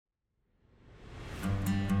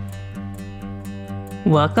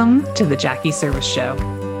Welcome to the Jackie Service Show.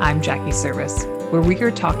 I'm Jackie Service, where we are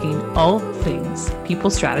talking all things people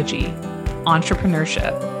strategy,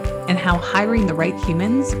 entrepreneurship, and how hiring the right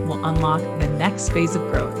humans will unlock the next phase of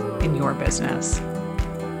growth in your business.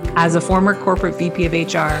 As a former corporate VP of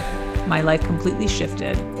HR, my life completely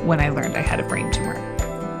shifted when I learned I had a brain tumor.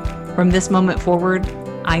 From this moment forward,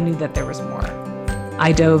 I knew that there was more.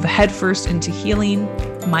 I dove headfirst into healing,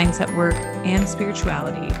 mindset work, and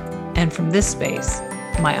spirituality. And from this space,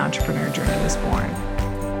 my entrepreneur journey was born.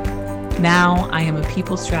 Now I am a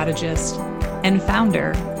people strategist and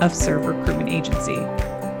founder of Serve Recruitment Agency,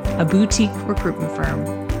 a boutique recruitment firm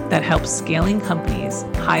that helps scaling companies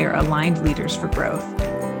hire aligned leaders for growth.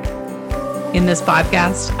 In this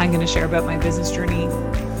podcast, I'm going to share about my business journey,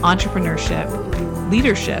 entrepreneurship,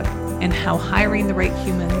 leadership, and how hiring the right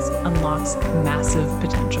humans unlocks massive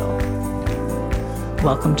potential.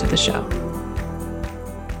 Welcome to the show.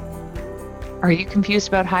 Are you confused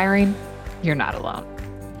about hiring? You're not alone.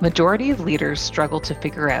 Majority of leaders struggle to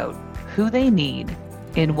figure out who they need,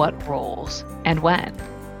 in what roles, and when,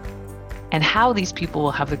 and how these people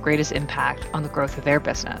will have the greatest impact on the growth of their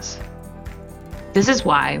business. This is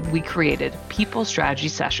why we created People Strategy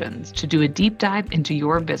Sessions to do a deep dive into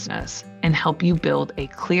your business and help you build a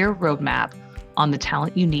clear roadmap on the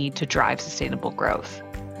talent you need to drive sustainable growth.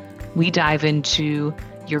 We dive into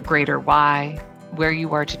your greater why, where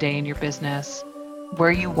you are today in your business,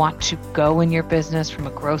 where you want to go in your business from a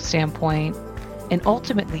growth standpoint, and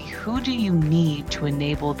ultimately, who do you need to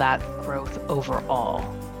enable that growth overall?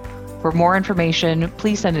 For more information,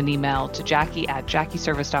 please send an email to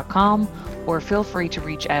jackie@jackieservice.com or feel free to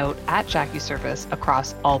reach out at Jackie Service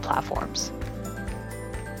across all platforms.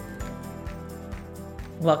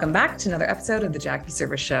 Welcome back to another episode of the Jackie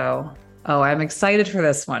Service Show. Oh, I'm excited for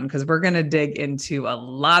this one because we're going to dig into a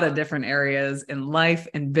lot of different areas in life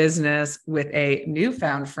and business with a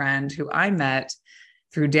newfound friend who I met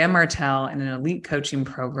through Dan Martell in an elite coaching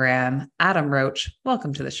program. Adam Roach,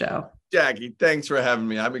 welcome to the show. Jackie, thanks for having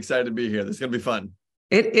me. I'm excited to be here. This is going to be fun.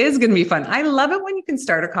 It is going to be fun. I love it when you can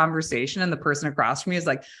start a conversation and the person across from you is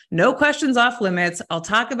like, no questions off limits. I'll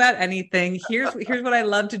talk about anything. Here's what I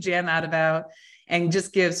love to jam out about. And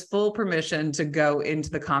just gives full permission to go into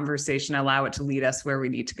the conversation, allow it to lead us where we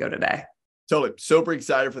need to go today. Totally. Super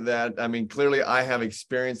excited for that. I mean, clearly I have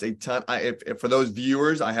experienced a ton. If for those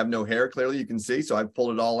viewers, I have no hair, clearly you can see. So I've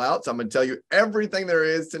pulled it all out. So I'm going to tell you everything there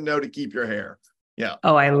is to know to keep your hair. Yeah.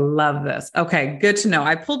 Oh, I love this. Okay. Good to know.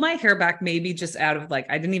 I pulled my hair back maybe just out of I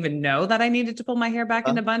didn't even know that I needed to pull my hair back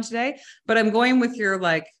in a bun today, but I'm going with your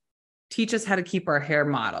teach us how to keep our hair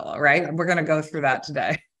model, right? We're going to go through that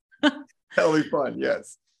today. That'll be fun.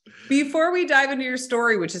 Yes. Before we dive into your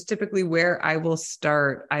story, which is typically where I will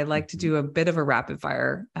start, I like to do a bit of a rapid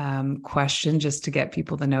fire question just to get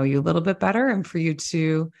people to know you a little bit better and for you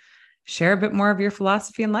to share a bit more of your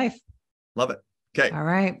philosophy in life. Love it. Okay. All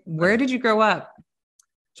right. Where did you grow up?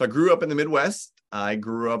 So I grew up in the Midwest. I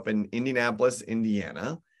grew up in Indianapolis,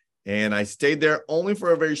 Indiana, and I stayed there only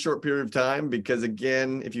for a very short period of time because,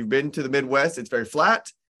 again, if you've been to the Midwest, it's very flat.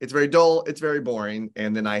 It's very dull. It's very boring.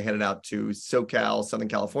 And then I headed out to SoCal, Southern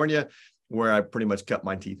California, where I pretty much cut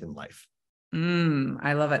my teeth in life.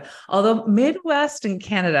 I love it. Although Midwest and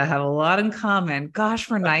Canada have a lot in common. Gosh,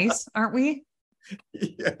 we're nice, aren't we?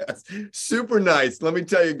 Yes. Super nice. Let me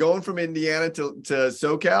tell you, going from Indiana to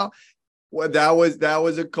SoCal, well, that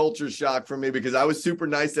was a culture shock for me because I was super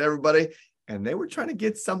nice to everybody and they were trying to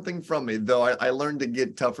get something from me, though I learned to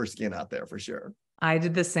get tougher skin out there for sure. I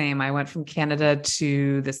did the same. I went from Canada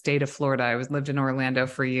to the state of Florida. I lived in Orlando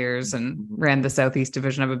for years and ran the Southeast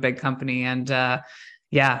division of a big company. And I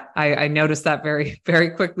noticed that very,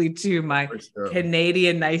 very quickly too. My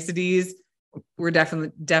Canadian niceties were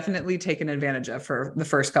definitely taken advantage of for the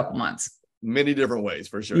first couple months. Many different ways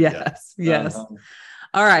for sure. Yes.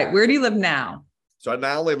 All right. Where do you live now? So I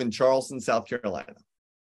now live in Charleston, South Carolina.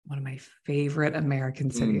 One of my favorite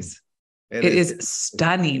American cities. It is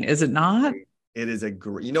stunning, is it not? It is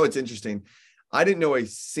it's interesting. I didn't know a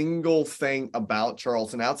single thing about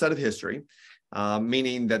Charleston outside of history,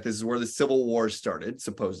 meaning that this is where the Civil War started,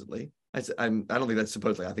 supposedly. I don't think that's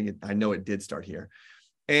supposedly. I know it did start here.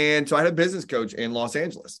 And so I had a business coach in Los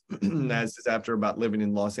Angeles. That's just after about living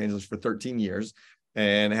in Los Angeles for 13 years.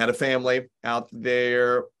 And I had a family out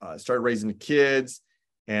there, started raising the kids.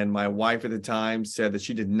 And my wife at the time said that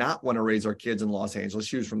she did not want to raise our kids in Los Angeles.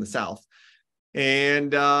 She was from the South.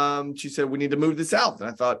 And she said, we need to move to the South. And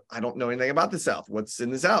I thought, I don't know anything about the South. What's in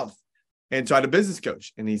the South? And so I had a business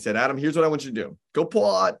coach. And he said, Adam, here's what I want you to do. Go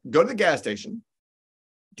to the gas station.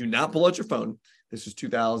 Do not pull out your phone. This was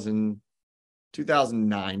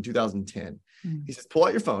 2009, 2010. He says, pull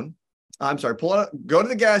out your phone I'm sorry, pull out, go to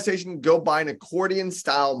the gas station, go buy an accordion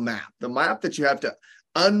style map, the map that you have to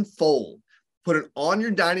unfold, put it on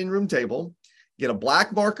your dining room table, get a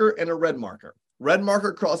black marker and a red marker. Red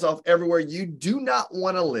marker cross off everywhere you do not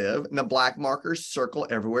want to live, and the black marker circle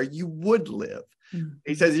everywhere you would live. Mm-hmm.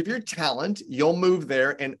 He says, if you're talent, you'll move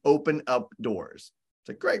there and open up doors. It's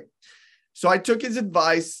like, great. So I took his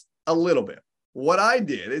advice a little bit. What I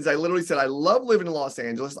did is I literally said, I love living in Los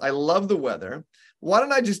Angeles. I love the weather. Why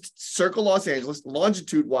don't I just circle Los Angeles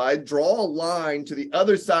longitude wide, draw a line to the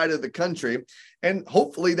other side of the country, and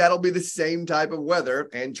hopefully that'll be the same type of weather.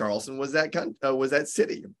 And Charleston was that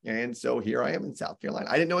city. And so here I am in South Carolina.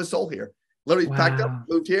 I didn't know a soul here. Literally packed up,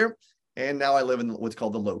 moved here, and now I live in what's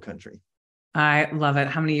called the Low Country. I love it.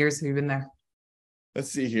 How many years have you been there?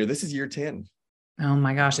 Let's see here. This is year 10. Oh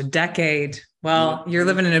my gosh, a decade. Well, you're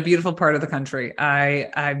living in a beautiful part of the country.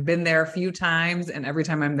 I've been there a few times, and every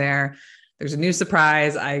time I'm there, there's a new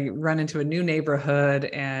surprise. I run into a new neighborhood,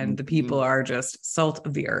 and the people are just salt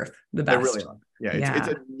of the earth, the best. They really are. Yeah,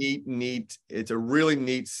 it's a really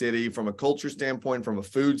neat city from a culture standpoint, from a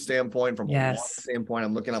food standpoint, from a water standpoint.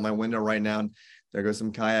 I'm looking out my window right now, and there go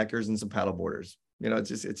some kayakers and some paddleboarders. You know, it's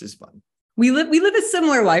just fun. We live a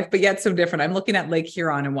similar life, but yet so different. I'm looking at Lake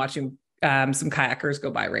Huron and watching some kayakers go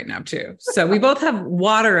by right now too. So we both have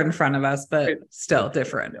water in front of us, but still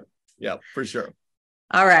different. Yeah, for sure.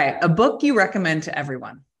 All right. A book you recommend to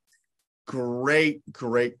everyone? Great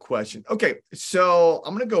question. Okay. So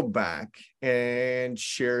I'm going to go back and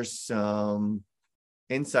share some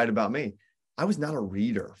insight about me. I was not a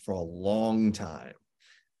reader for a long time.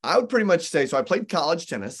 I would pretty much say, so I played college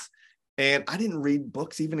tennis, and I didn't read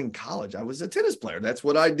books even in college. I was a tennis player. That's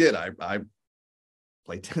what I did. I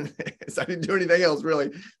played tennis. I didn't do anything else,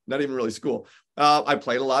 really, not even really school. I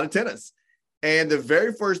played a lot of tennis. And the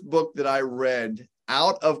very first book that I read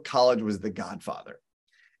out of college was The Godfather.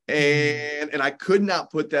 And I could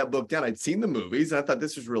not put that book down. I'd seen the movies, and I thought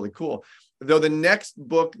this was really cool. Though the next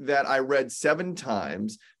book that I read 7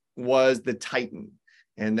 times was The Titan.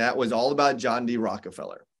 And that was all about John D.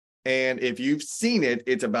 Rockefeller. And if you've seen it,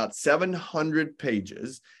 it's about 700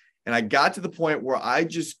 pages. And I got to the point where I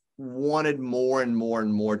just wanted more and more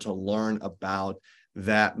and more to learn about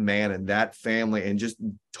that man and that family and just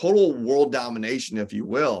total world domination, if you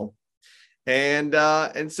will. And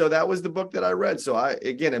so that was the book that I read. So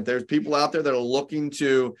again, if there's people out there that are looking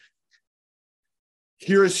to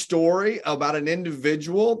hear a story about an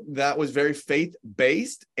individual that was very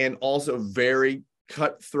faith-based and also very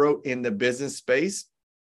cutthroat in the business space,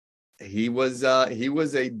 he was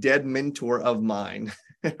a dead mentor of mine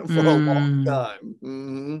for a long time.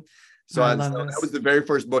 Mm-hmm. So that was the very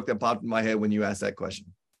first book that popped in my head when you asked that question.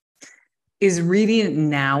 Is reading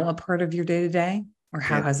now a part of your day-to-day, or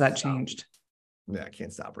how has that changed? Yeah, I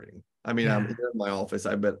can't stop reading. I mean, I'm here in my office.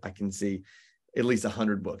 I bet I can see at least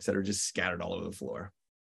 100 books that are just scattered all over the floor.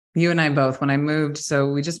 You and I both, when I moved, so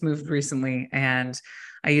we just moved recently, and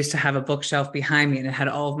I used to have a bookshelf behind me, and it had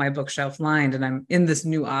all of my bookshelf lined, and I'm in this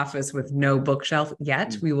new office with no bookshelf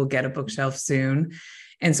yet. We will get a bookshelf soon.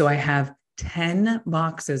 And so I have 10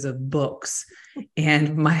 boxes of books,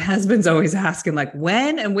 and my husband's always asking, like,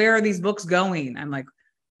 when and where are these books going? I'm like,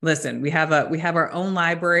 listen, we have our own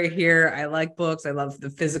library here. I like books. I love the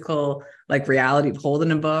physical, like, reality of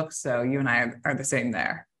holding a book. So you and I are the same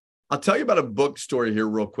there. I'll tell you about a book story here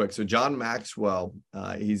real quick. So John Maxwell,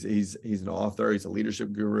 he's an author. He's a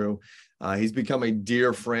leadership guru. He's become a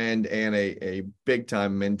dear friend and a big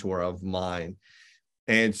time mentor of mine.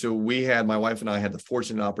 And so my wife and I had the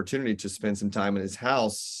fortunate opportunity to spend some time in his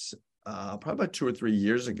house, probably about 2 or 3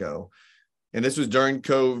 years ago. And this was during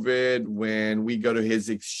COVID, when we go to his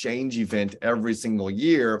exchange event every single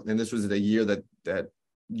year. And this was the year that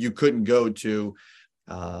you couldn't go to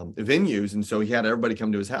venues. And so he had everybody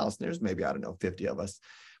come to his house. And there's maybe, 50 of us.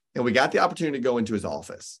 And we got the opportunity to go into his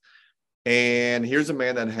office. And here's a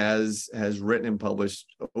man that has written and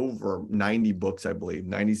published over 90 books, I believe,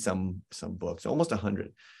 90 some books, almost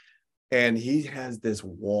 100. And he has this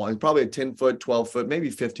wall, and probably a 10-foot, 12-foot,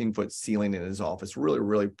 maybe 15-foot ceiling in his office. Really,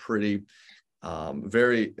 really pretty,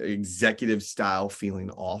 very executive style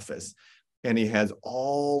feeling office. And he has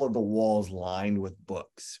all of the walls lined with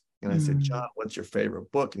books. And I said, John, what's your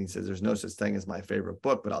favorite book? And he says, there's no such thing as my favorite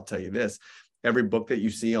book, but I'll tell you this. Every book that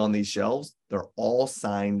you see on these shelves, they're all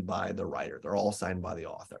signed by the writer. They're all signed by the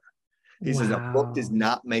author. He says, a book does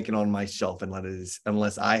not make it on my shelf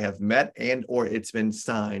unless I have met or it's been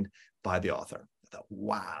signed by the author. I thought,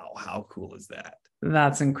 wow, how cool is that?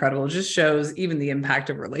 That's incredible. It just shows even the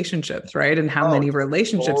impact of relationships, right? And how many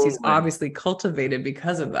relationships he's obviously cultivated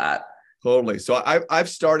because of that. Totally. So I've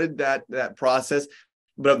started that process.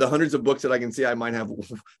 But of the hundreds of books that I can see, I might have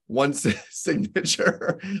one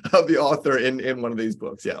signature of the author in one of these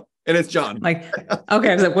books. Yeah. And it's John. Like,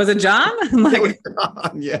 okay. Was it John? It was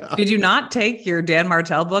John, yeah. Did you not take your Dan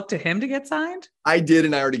Martell book to him to get signed? I did,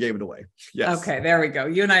 and I already gave it away. Yes. Okay, there we go.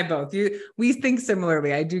 You and I both. We think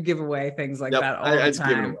similarly. I do give away things like that all the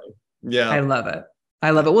time. Yeah. I love it.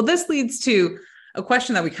 I love it. Well, this leads to a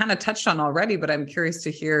question that we kind of touched on already, but I'm curious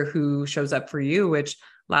to hear who shows up for you, which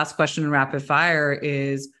last question in rapid fire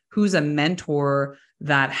is, who's a mentor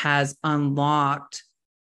that has unlocked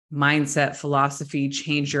mindset, philosophy,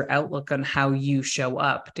 changed your outlook on how you show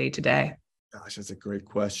up day to day? Gosh, that's a great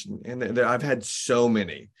question. And I've had so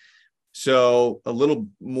many. So a little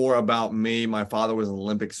more about me. My father was an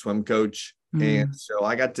Olympic swim coach. And so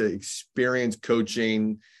I got to experience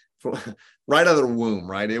coaching right out of the womb,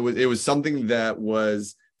 right? It was something that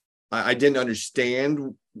I didn't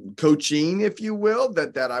understand coaching, if you will,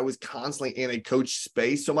 that I was constantly in a coach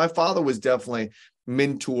space. So my father was definitely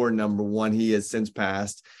mentor number one. He has since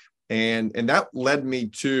passed. And that led me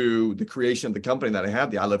to the creation of the company that I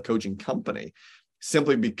have, the I Love Coaching Company,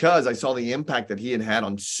 simply because I saw the impact that he had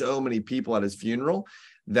on so many people at his funeral,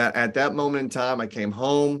 that at that moment in time, I came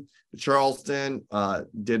home to Charleston,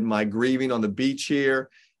 did my grieving on the beach here,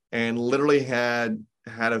 and literally had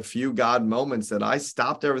a few God moments that I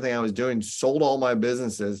stopped everything I was doing, sold all my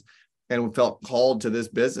businesses, and felt called to this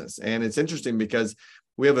business. And it's interesting because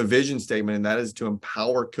we have a vision statement, and that is to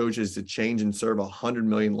empower coaches to change and serve 100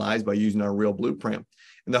 million lives by using our real blueprint.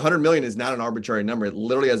 And the 100 million is not an arbitrary number. It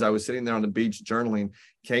literally, as I was sitting there on the beach journaling,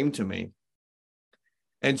 came to me.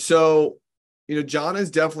 And so, John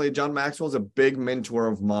Maxwell is a big mentor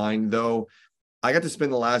of mine, though I got to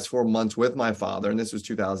spend the last 4 months with my father, and this was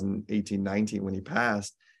 2018-19 when he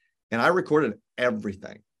passed, and I recorded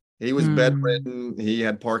everything. He was bedridden. He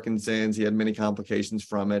had Parkinson's. He had many complications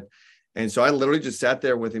from it. And so I literally just sat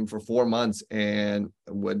there with him for 4 months and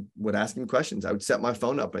would ask him questions. I would set my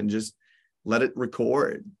phone up and just let it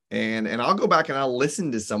record. And I'll go back and I'll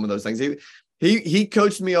listen to some of those things. He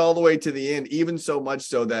coached me all the way to the end, even so much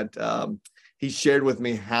so that he shared with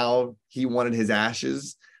me how he wanted his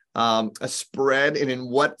ashes spread and in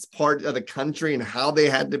what part of the country and how they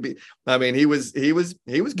had to be. I mean, he was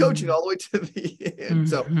coaching all the way to the end.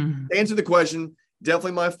 So to answer the question,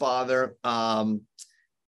 definitely my father.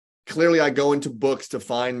 Clearly, I go into books to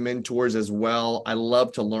find mentors as well. I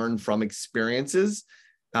love to learn from experiences,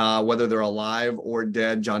 whether they're alive or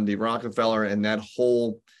dead. John D. Rockefeller and that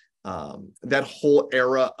whole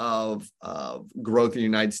era of growth in the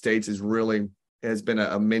United States has been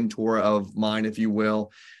a mentor of mine, if you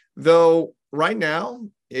will. Though right now,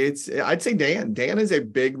 I'd say Dan. Dan is a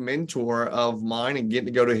big mentor of mine, and getting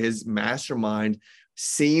to go to his mastermind,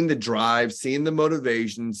 seeing the drive, seeing the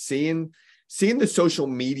motivation, seeing the social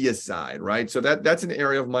media side, right? So that's an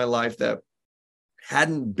area of my life that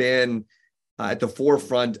hadn't been at the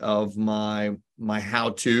forefront of my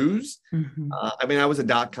how-tos. I mean, I was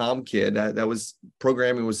a .com kid. That was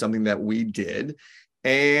programming was something that we did,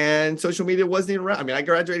 and social media wasn't even around. I mean, I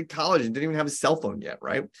graduated college and didn't even have a cell phone yet,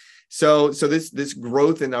 right? So this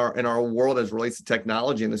growth in our world as relates to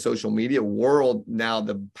technology and the social media world, now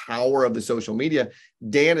the power of the social media,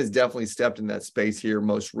 Dan has definitely stepped in that space here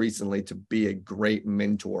most recently to be a great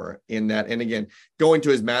mentor in that. And again, going to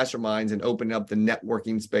his masterminds and opening up the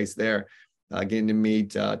networking space there, getting to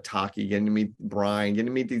meet Taki, getting to meet Brian, getting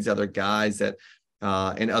to meet these other guys that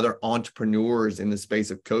and other entrepreneurs in the space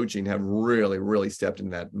of coaching have really, really stepped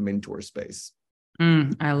in that mentor space.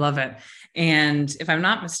 I love it. And if I'm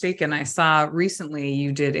not mistaken, I saw recently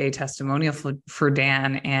you did a testimonial for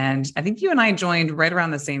Dan, and I think you and I joined right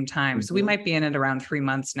around the same time. So we might be in it around 3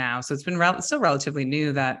 months now. So it's been still relatively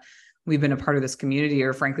new that we've been a part of this community,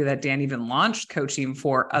 or frankly, that Dan even launched coaching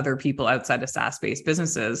for other people outside of SaaS-based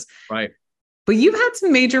businesses. Right. But you've had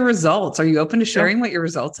some major results. Are you open to sharing what your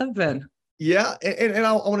results have been? Yeah. And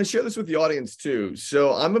I want to share this with the audience too.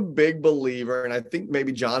 So I'm a big believer, and I think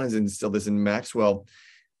maybe John has instilled this in Maxwell,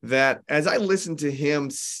 that as I listen to him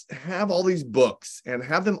have all these books and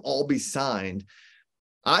have them all be signed,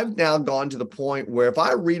 I've now gone to the point where if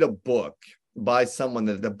I read a book by someone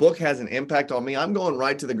that the book has an impact on me, I'm going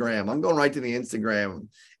right to the gram. I'm going right to the Instagram,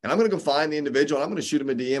 and I'm going to go find the individual. And I'm going to shoot him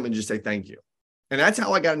a DM and just say, thank you. And that's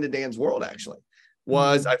how I got into Dan's world, actually,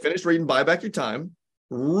 was I finished reading Buy Back Your Time,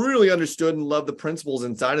 really understood and loved the principles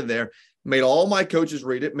inside of there, made all my coaches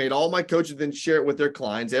read it, made all my coaches then share it with their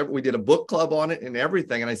clients. We did a book club on it and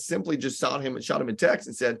everything. And I simply just shot him a text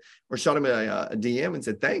and said, or shot him a DM and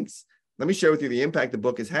said, thanks. Let me share with you the impact the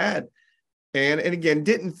book has had. And again,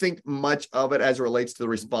 didn't think much of it as it relates to the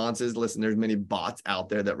responses. Listen, there's many bots out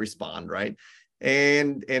there that respond, right?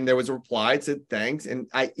 And there was a reply. It said, thanks. And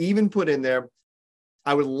I even put in there,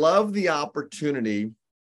 I would love the opportunity.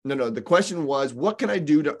 No, the question was, what can I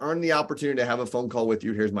do to earn the opportunity to have a phone call with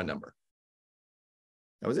you? Here's my number.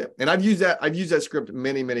 That was it. And I've used that script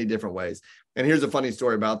many, many different ways. And here's a funny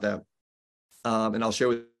story about that. And I'll share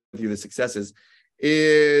with you the successes,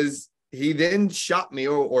 is he then shot me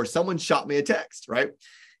or someone shot me a text, right?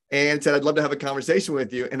 And said, I'd love to have a conversation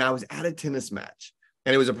with you. And I was at a tennis match,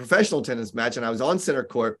 and it was a professional tennis match. And I was on center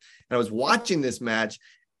court, and I was watching this match,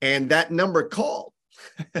 and that number called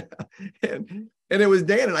and it was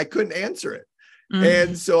Dan, and I couldn't answer it.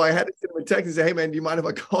 And so I had to send him a text and say, hey man, do you mind if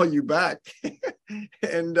I call you back?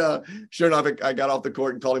 And sure enough, I got off the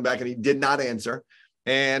court and called him back, and he did not answer.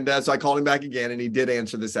 And so I called him back again, and he did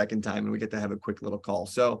answer the second time, and we get to have a quick little call.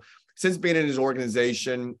 So since being in his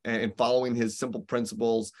organization and following his simple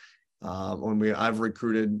principles, I've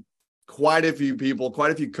recruited quite a few people,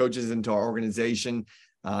 quite a few coaches into our organization,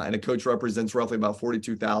 and a coach represents roughly about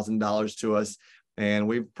 $42,000 to us. And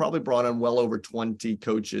we've probably brought on well over 20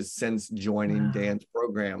 coaches since joining Dan's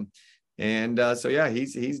program. And so, yeah,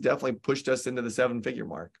 he's definitely pushed us into the 7-figure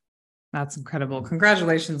mark. That's incredible.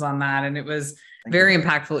 Congratulations on that. And it was very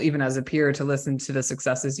impactful, even as a peer, to listen to the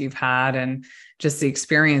successes you've had and just the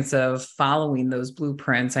experience of following those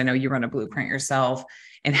blueprints. I know you run a blueprint yourself,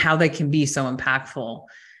 and how they can be so impactful.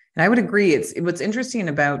 And I would agree. What's interesting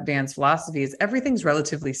about Dan's philosophy is everything's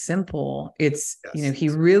relatively simple. He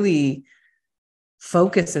really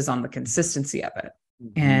focuses on the consistency of it.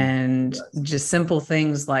 And just simple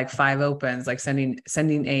things like 5 opens, like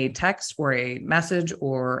sending a text or a message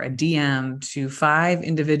or a DM to 5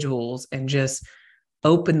 individuals and just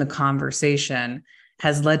open the conversation,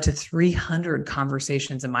 has led to 300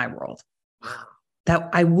 conversations in my world that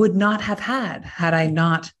I would not have had I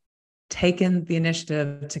not taken the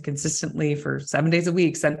initiative to consistently, for 7 days a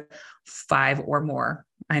week, send 5 or more.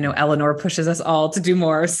 I know Eleanor pushes us all to do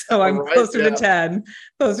more. So I'm closer to 10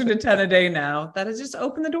 a day now. That has just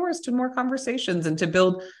opened the doors to more conversations and to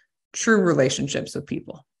build true relationships with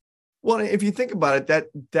people. Well, if you think about it,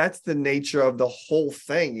 that's the nature of the whole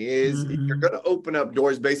thing is you're going to open up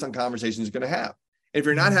doors based on conversations you're going to have. If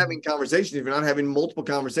you're not having conversations, if you're not having multiple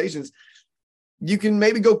conversations, you can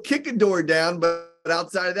maybe go kick a door down, but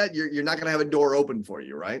outside of that, you're not going to have a door open for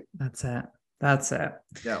you, right? That's it.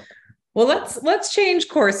 Yeah. Well, let's change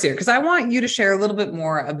course here, because I want you to share a little bit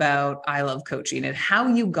more about I Love Coaching and how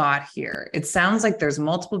you got here. It sounds like there's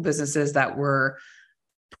multiple businesses that were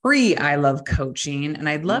pre I Love Coaching, and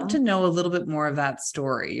I'd love to know a little bit more of that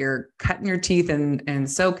story. You're cutting your teeth in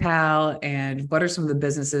SoCal, and what are some of the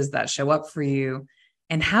businesses that show up for you,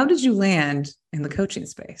 and how did you land in the coaching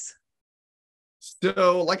space?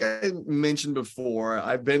 So, like I mentioned before,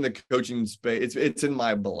 I've been in the coaching space. It's in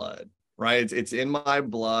my blood. Right. It's in my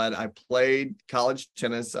blood. I played college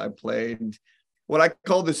tennis. I played what I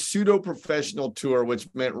call the pseudo professional tour, which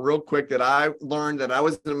meant real quick that I learned that I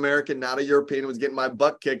was an American, not a European, was getting my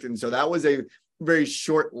butt kicked. And so that was a very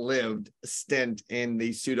short-lived stint in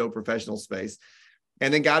the pseudo professional space,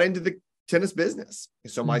 and then got into the tennis business.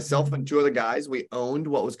 So myself and 2 other guys, we owned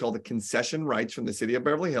what was called the concession rights from the city of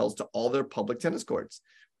Beverly Hills to all their public tennis courts.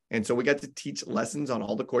 And so we got to teach lessons on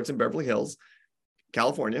all the courts in Beverly Hills,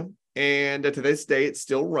 California. And to this day, it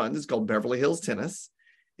still runs. It's called Beverly Hills Tennis.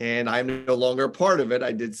 And I'm no longer a part of it.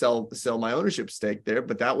 I did sell my ownership stake there,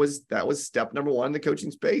 but that was step number 1 in the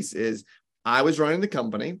coaching space. Is I was running the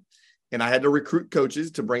company, and I had to recruit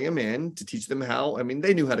coaches to bring them in to teach them how. I mean,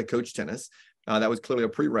 they knew how to coach tennis. That was clearly a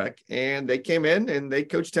prereq. And they came in and they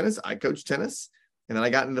coached tennis. I coached tennis. And then I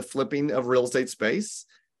got into the flipping of real estate space,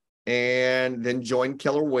 and then joined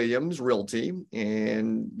Keller Williams Realty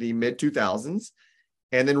in the mid 2000s.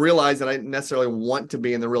 And then realized that I didn't necessarily want to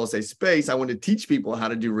be in the real estate space. I wanted to teach people how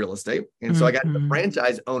to do real estate. And so I got the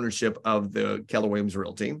franchise ownership of the Keller Williams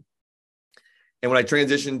Realty. And when I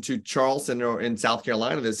transitioned to Charleston, or in South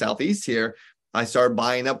Carolina, the Southeast here, I started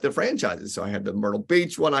buying up the franchises. So I had the Myrtle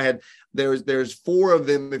Beach one. There's 4 of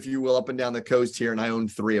them, if you will, up and down the coast here. And I own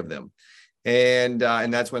 3 of them. And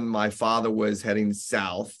that's when my father was heading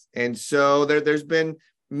south. And so there's been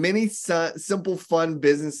many simple, fun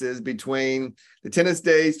businesses between the tennis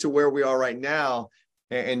days to where we are right now.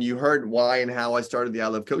 And you heard why and how I started the I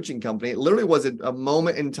Love Coaching company. It literally was a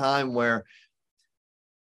moment in time where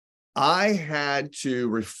I had to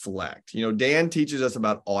reflect. Dan teaches us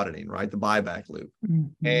about auditing, right? The buyback loop.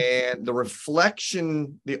 And the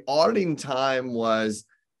reflection, the auditing time was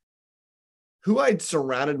who I'd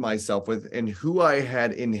surrounded myself with and who I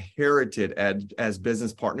had inherited as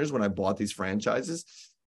business partners when I bought these franchises.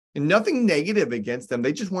 And nothing negative against them.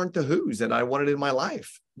 They just weren't the who's that I wanted in my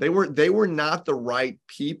life. They were not the right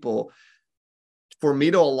people for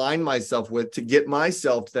me to align myself with to get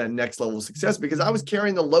myself to that next level of success, because I was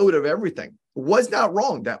carrying the load of everything. Was not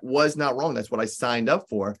wrong. That was not wrong. That's what I signed up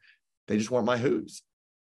for. They just weren't my who's.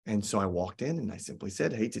 And so I walked in and I simply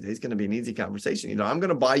said, hey, today's going to be an easy conversation. I'm going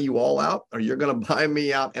to buy you all out, or you're going to buy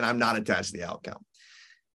me out, and I'm not attached to the outcome.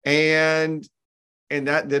 And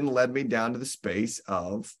that then led me down to the space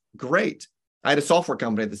of great. I had a software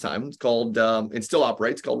company at the time. It's called, it still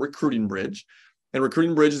operates, called Recruiting Bridge. And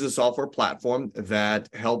Recruiting Bridge is a software platform that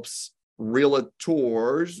helps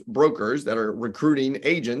realtors, brokers that are recruiting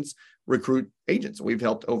agents, recruit agents. We've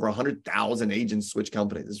helped over 100,000 agents switch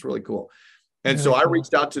companies. It's really cool. And so I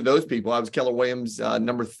reached out to those people. I was Keller Williams'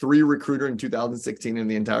 number 3 recruiter in 2016 in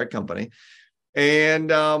the entire company.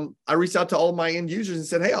 And I reached out to all of my end users and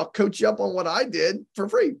said, hey, I'll coach you up on what I did for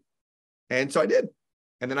free. And so I did.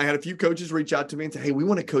 And then I had a few coaches reach out to me and say, hey, we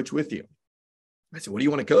want to coach with you. I said, what do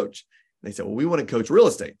you want to coach? And they said, well, we want to coach real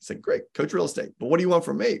estate. I said, great, coach real estate. But what do you want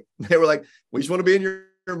from me? They were like, we just want to be in your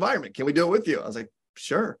environment. Can we do it with you? I was like,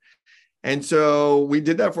 sure. And so we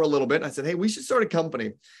did that for a little bit. And I said, hey, we should start a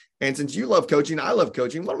company. And since you love coaching, I love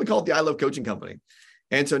coaching. Why don't we call it the I Love Coaching Company?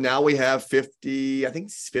 And so now we have 50, I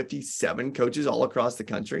think 57 coaches all across the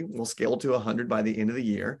country. We'll scale to 100 by the end of the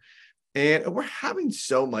year. And we're having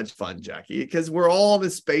so much fun, Jackie, because we're all in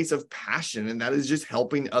this space of passion, and that is just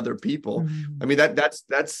helping other people. I mean,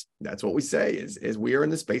 that's what we say is we are in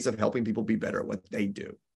the space of helping people be better at what they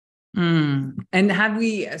do. And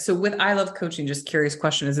so with I Love Coaching, just curious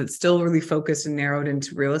question, is it still really focused and narrowed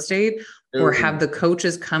into real estate, or have the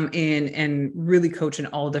coaches come in and really coach in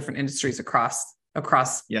all different industries across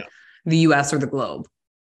the US or the globe?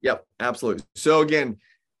 Yep, absolutely. So again,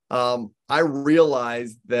 I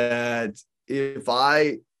realized that if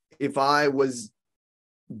I was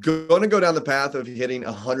going to go down the path of hitting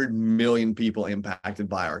 100 million people impacted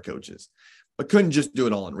by our coaches, I couldn't just do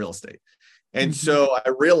it all in real estate. And so I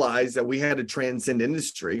realized that we had to transcend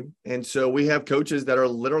industry. And so we have coaches that are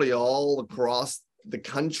literally all across the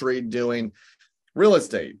country doing real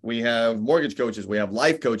estate. We have mortgage coaches, we have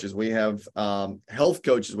life coaches, we have health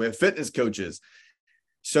coaches, we have fitness coaches.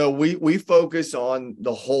 So we focus on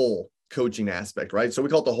the whole coaching aspect, right? So we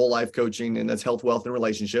call it the whole life coaching, and that's health, wealth, and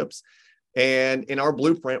relationships. And in our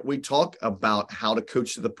blueprint, we talk about how to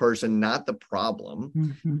coach the person, not the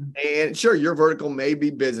problem. And sure, your vertical may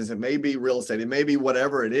be business, it may be real estate, it may be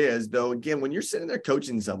whatever it is. Though, again, when you're sitting there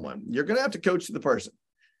coaching someone, you're going to have to coach the person,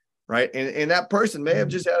 right? And that person may have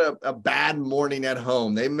just had a bad morning at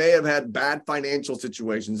home. They may have had bad financial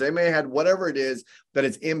situations. They may have had whatever it is that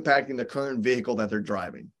is impacting the current vehicle that they're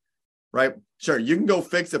driving, right? Sure, you can go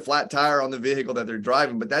fix a flat tire on the vehicle that they're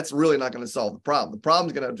driving, but that's really not going to solve the problem. The problem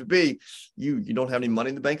is going to have to be you don't have any money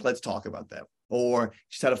in the bank. Let's talk about that. Or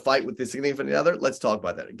just had a fight with this significant other. Let's talk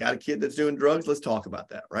about that. Got a kid that's doing drugs. Let's talk about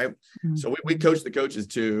that, right? So we coach the coaches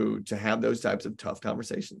to have those types of tough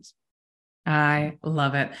conversations. I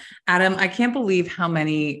love it. Adam, I can't believe how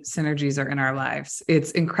many synergies are in our lives.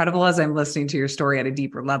 It's incredible as I'm listening to your story at a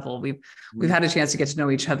deeper level. We've had a chance to get to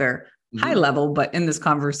know each other high level, but in this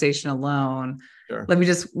conversation alone, let me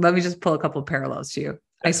just pull a couple of parallels to you.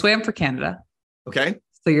 I swam for Canada. Okay.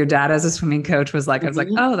 So your dad as a swimming coach was like, I was like,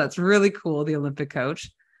 oh, that's really cool. The Olympic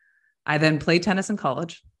coach. I then played tennis in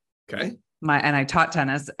college. Okay. And I taught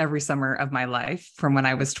tennis every summer of my life from when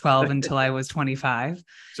I was 12 until I was 25.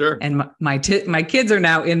 Sure. And my kids are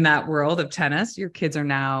now in that world of tennis. Your kids are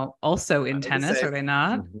now also in tennis, are they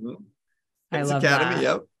not? I love Academy, that.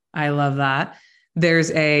 yep. I love that.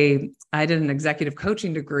 I did an executive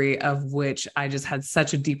coaching degree, of which I just had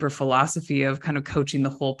such a deeper philosophy of kind of coaching the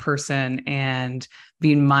whole person and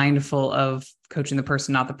being mindful of coaching the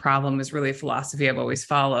person, not the problem, is really a philosophy I've always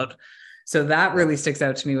followed. So that really sticks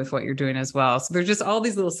out to me with what you're doing as well. So there's just all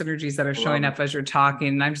these little synergies that are showing up as you're talking.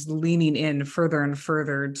 And I'm just leaning in further and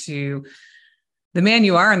further to the man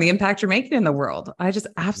you are and the impact you're making in the world. I just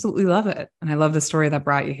absolutely love it. And I love the story that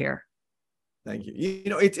brought you here. Thank you.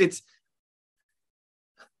 It's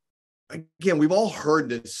again, we've all heard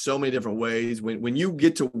this so many different ways. When you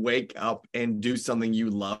get to wake up and do something you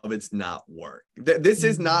love, it's not work. This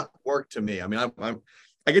is not work to me. I mean,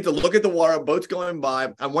 I get to look at the water, boats going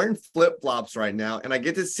by. I'm wearing flip-flops right now, and I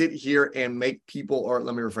get to sit here and make people, or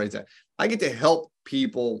let me rephrase that. I get to help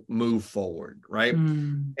people move forward, right?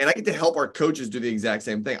 And I get to help our coaches do the exact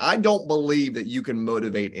same thing. I don't believe that you can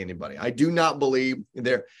motivate anybody. I do not believe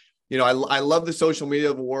there. I love the social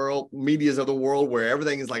medias of the world where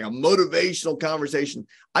everything is like a motivational conversation.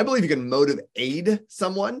 I believe you can motivate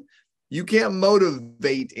someone. You can't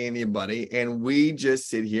motivate anybody. And we just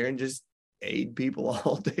sit here and just aid people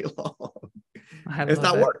all day long. It's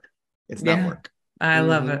not work. It's not work. I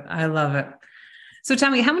love it. I love it. So tell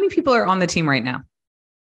me, how many people are on the team right now?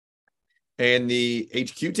 And the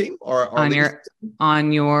HQ team or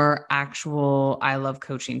on your actual I Love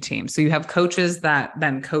Coaching team. So you have coaches that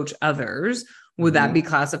then coach others. Would that be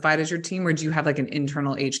classified as your team, or do you have like an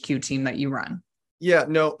internal HQ team that you run? Yeah,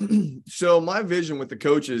 no. So my vision with the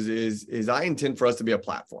coaches is I intend for us to be a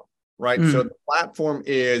platform, right? So the platform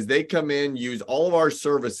is they come in, use all of our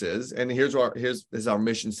services, and here's our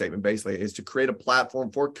mission statement. Basically, is to create a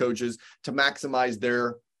platform for coaches to maximize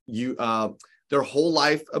their whole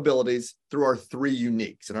life abilities through our three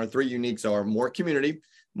uniques. And our three uniques are more community,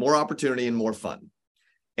 more opportunity, and more fun.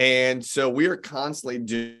 And so we are constantly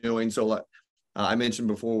doing, so I mentioned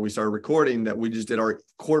before we started recording that we just did our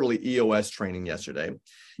quarterly EOS training yesterday.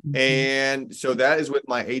 And so that is with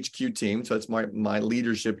my HQ team. So it's my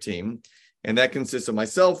leadership team. And that consists of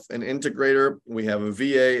myself, an integrator, we have a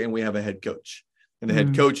VA, and we have a head coach. And the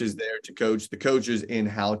head coach is there to coach the coaches in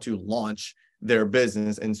how to launch their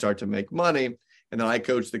business and start to make money. And then I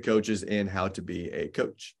coach the coaches in how to be a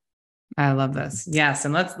coach. I love this. Yes.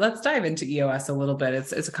 And let's dive into EOS a little bit.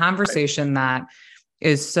 It's a conversation that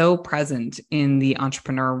is so present in the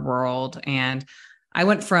entrepreneur world. And I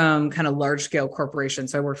went from kind of large scale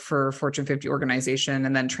corporations. So I worked for a Fortune 50 organization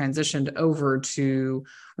and then transitioned over to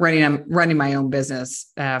running my own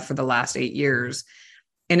business for the last 8 years.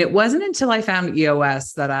 And it wasn't until I found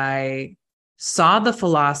EOS that I saw the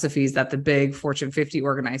philosophies that the big Fortune 50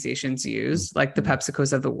 organizations use, like the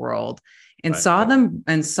PepsiCos of the world, and saw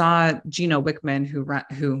Gino Wickman,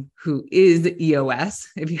 who is EOS.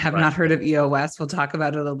 If you have not heard of EOS, we'll talk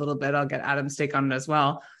about it a little bit. I'll get Adam's take on it as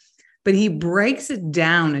well. But he breaks it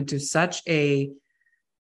down into such a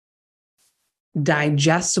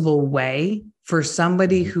digestible way for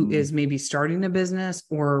somebody who is maybe starting a business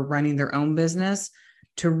or running their own business,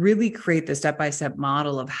 to really create the step-by-step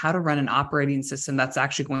model of how to run an operating system that's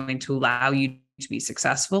actually going to allow you to be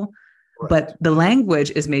successful. Right. But the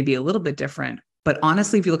language is maybe a little bit different. But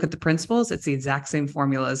honestly, if you look at the principles, it's the exact same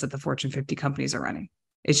formulas that the Fortune 50 companies are running.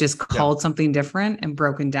 It's just called something different and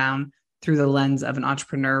broken down through the lens of an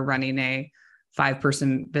entrepreneur running a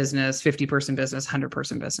 5-person business, 50-person business,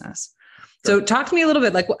 100-person business. Sure. So talk to me a little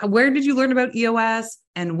bit, like, where did you learn about EOS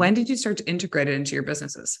and when did you start to integrate it into your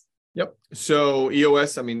businesses? Yep. So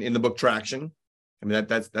EOS, I mean, in the book Traction, I mean,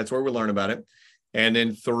 that's where we learn about it. And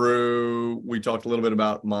then we talked a little bit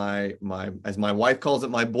about my, as my wife calls it,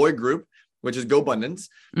 my boy group, which is GoBundance.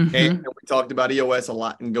 And we talked about EOS a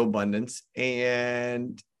lot in GoBundance.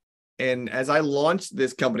 And as I launched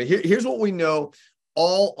this company, here's what we know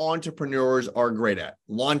all entrepreneurs are great at: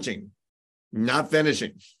 launching, not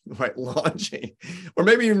finishing, right? Launching, or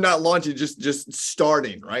maybe even not launching, just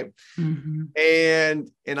starting, right?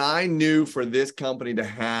 And I knew for this company to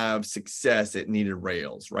have success, it needed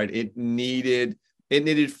rails, right? It needed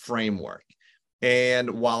framework. And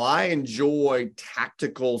while I enjoy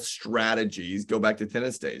tactical strategies, go back to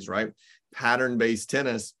tennis days, right? Pattern-based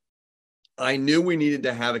tennis, I knew we needed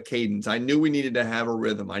to have a cadence. I knew we needed to have a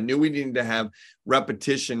rhythm. I knew we needed to have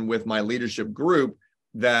repetition with my leadership group,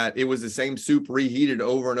 that it was the same soup reheated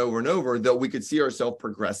over and over and over, that we could see ourselves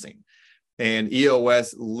progressing. And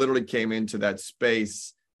EOS literally came into that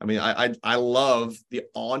space. I mean, I love the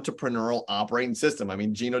entrepreneurial operating system. I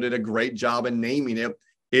mean, Gino did a great job in naming it,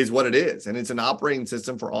 is what it is. And it's an operating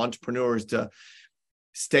system for entrepreneurs to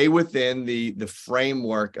stay within the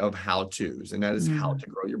framework of how-tos, and that is how to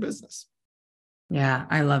grow your business. Yeah,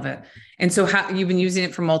 I love it. And so how you've been using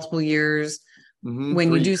it for multiple years.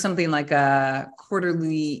 When you do something like a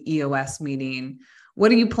quarterly EOS meeting,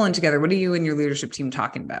 what are you pulling together? What are you and your leadership team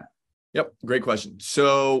talking about? Yep. Great question.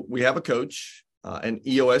 So we have a coach, an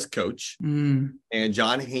EOS coach, and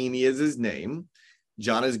John Haney is his name.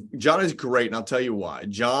 John is great. And I'll tell you why.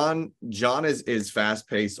 John is fast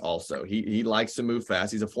paced. Also, he likes to move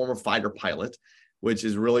fast. He's a former fighter pilot, which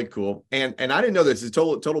is really cool. And I didn't know this. It's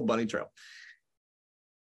total bunny trail.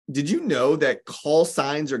 Did you know that call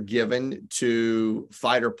signs are given to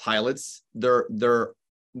fighter pilots?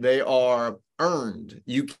 They are earned.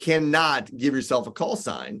 You cannot give yourself a call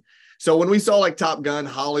sign. So when we saw like Top Gun,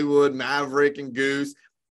 Hollywood, Maverick, and Goose,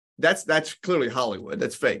 that's clearly Hollywood.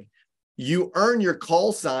 That's fake. You earn your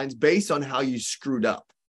call signs based on how you screwed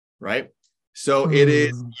up, right? So it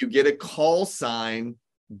is, you get a call sign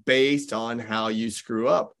based on how you screw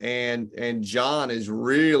up. And John is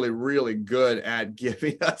really, really good at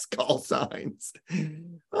giving us call signs.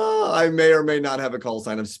 I may or may not have a call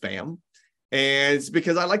sign of spam. And it's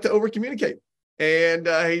because I like to over communicate. And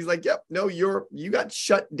he's like, yep, no, you got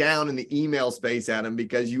shut down in the email space, Adam,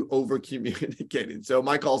 because you over communicated. So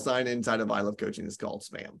my call sign inside of I Love Coaching is called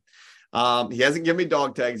spam. He hasn't given me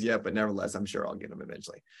dog tags yet, but nevertheless, I'm sure I'll get them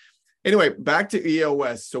eventually. Anyway, back to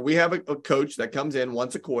EOS. So we have a coach that comes in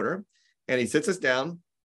once a quarter, and he sits us down,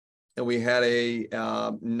 and we had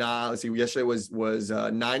yesterday was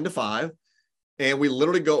 9 to 5. And we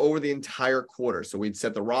literally go over the entire quarter. So we'd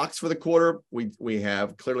set the rocks for the quarter. We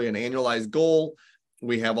have clearly an annualized goal.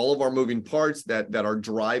 We have all of our moving parts that are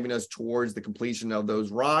driving us towards the completion of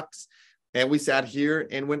those rocks. And we sat here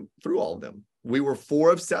and went through all of them. We were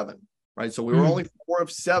 4 of 7, right? So we were only 4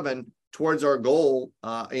 of 7 towards our goal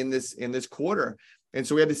in this quarter. And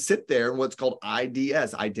so we had to sit there in what's called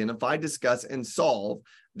IDS, identify, discuss, and solve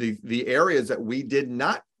the areas that we did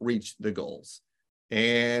not reach the goals.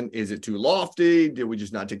 And is it too lofty? Did we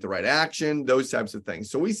just not take the right action? Those types of things.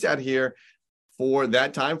 So we sat here for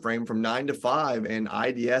that time frame from 9 to 5 and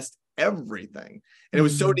IDS'd everything. And it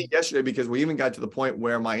was so neat yesterday because we even got to the point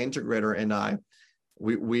where my integrator and I,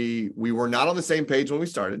 we were not on the same page when we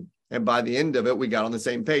started. And by the end of it, we got on the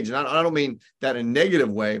same page. And I don't mean that in a negative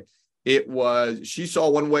way. It was, she saw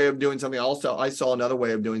one way of doing something. Also, I saw another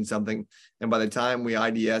way of doing something. And by the time we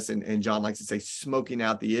IDS, and John likes to say, smoking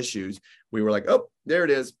out the issues, we were like, oh, there it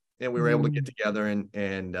is. And we were able to get together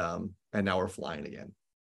and now we're flying again.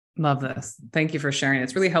 Love this. Thank you for sharing.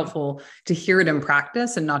 It's really helpful to hear it in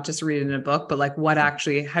practice and not just read it in a book, but like what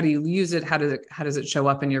actually, how do you use it? How does it show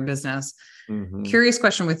up in your business? Curious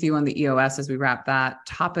question with you on the EOS as we wrap that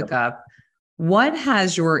topic up. What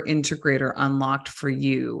has your integrator unlocked for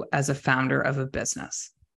you as a founder of a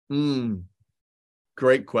business?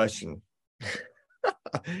 Great question.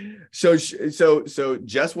 So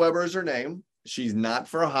Jess Weber is her name. She's not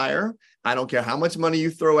for hire. I don't care how much money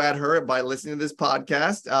you throw at her by listening to this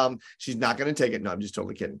podcast. She's not going to take it. No, I'm just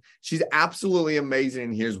totally kidding. She's absolutely amazing.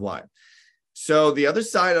 And here's why. So the other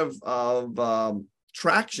side of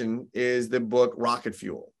traction is the book Rocket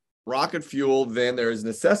Fuel. Rocket Fuel, then there's an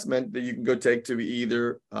assessment that you can go take to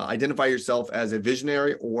either identify yourself as a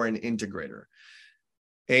visionary or an integrator.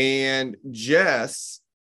 And Jess,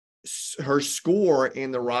 her score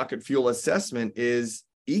in the Rocket Fuel assessment is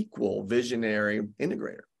equal visionary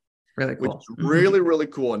integrator. Really cool. Which is really, really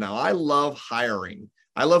cool. Now, I love hiring.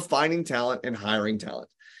 I love finding talent and hiring talent.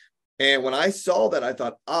 And when I saw that, I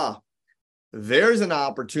thought, there's an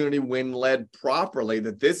opportunity when led properly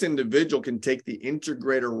that this individual can take the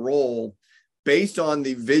integrator role based on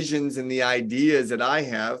the visions and the ideas that I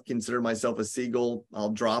have. Consider myself a seagull. I'll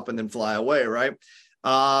drop and then fly away, right?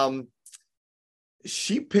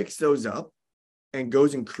 She picks those up and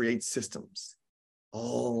goes and creates systems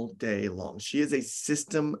all day long. She is a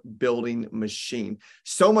system building machine.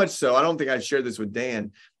 So much so, I don't think I shared this with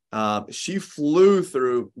Dan. She flew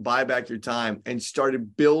through Buy Back Your Time and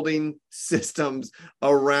started building systems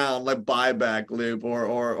around like buyback loop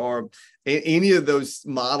or any of those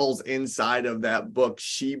models inside of that book.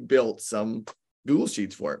 She built some Google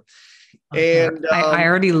Sheets for it. And I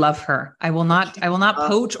already love her. I will not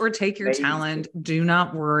poach or take your talent. Do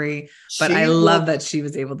not worry. But I love that she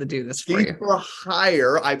was able to do this for you. For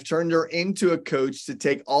hire. I've turned her into a coach to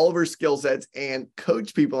take all of her skill sets and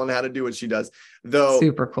coach people on how to do what she does. Though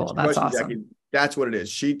super cool. That's awesome. Jackie, that's what it is.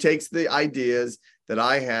 She takes the ideas that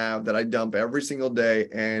I have that I dump every single day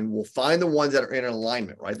and we'll find the ones that are in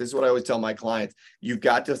alignment, right? This is what I always tell my clients. You've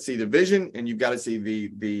got to see the vision and you've got to see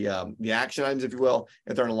the action items, if you will.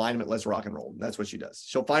 If they're in alignment, let's rock and roll. That's what she does.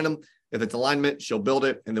 She'll find them. If it's alignment, she'll build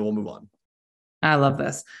it and then we'll move on. I love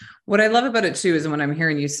this. What I love about it too is when I'm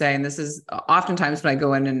hearing you say, and this is oftentimes when I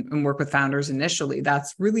go in and work with founders initially,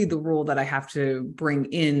 that's really the role that I have to bring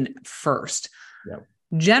in first. Yep.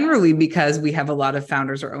 Generally, because we have a lot of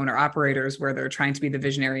founders or owner operators where they're trying to be the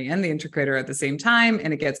visionary and the integrator at the same time.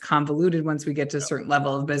 And it gets convoluted once we get to a certain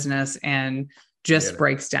level of business and just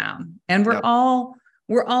breaks down. And we're all,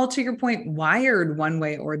 to your point, wired one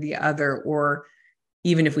way or the other, or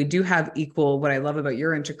even if we do have equal, what I love about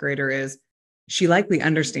your integrator is she likely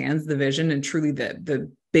understands the vision and truly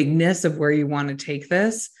the bigness of where you want to take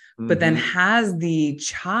this, but then has the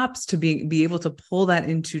chops to be able to pull that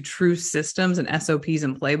into true systems and SOPs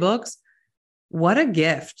and playbooks. What a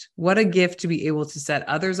gift. What a gift to be able to set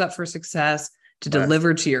others up for success, to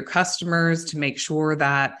deliver to your customers, to make sure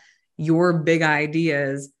that your big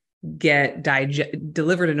ideas get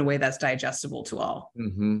delivered in a way that's digestible to all.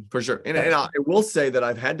 For sure. And I will say that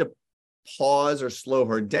I've had to pause or slow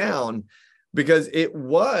her down because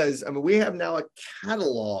we have now a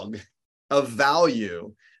catalog of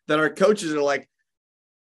value that our coaches are like,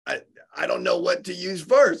 I don't know what to use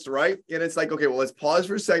first, right? And it's like, okay, well, let's pause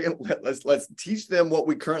for a second. Let's teach them what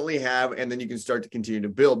we currently have, and then you can start to continue to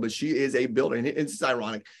build. But she is a builder, and it's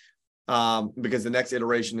ironic because the next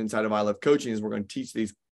iteration inside of I Love Coaching is we're going to teach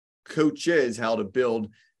these coaches how to build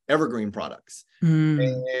evergreen products.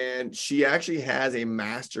 And she actually has a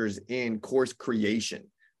master's in course creation,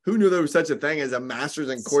 who knew there was such a thing as a master's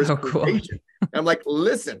in course creation? I'm like,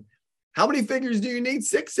 listen, how many figures do you need?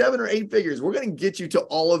 6, 7, or 8 figures. We're going to get you to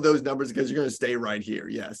all of those numbers because you're going to stay right here.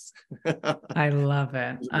 Yes. I love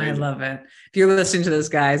it. I love it. If you're listening to this,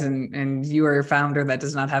 guys, and you are a founder that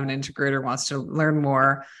does not have an integrator, wants to learn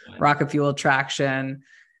more, rocket fuel traction,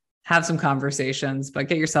 have some conversations, but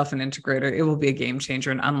get yourself an integrator. It will be a game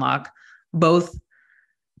changer and unlock both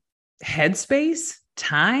headspace,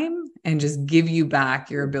 time, and just give you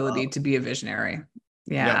back your ability to be a visionary.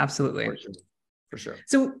 Yeah, absolutely. For sure.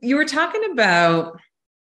 So you were talking about,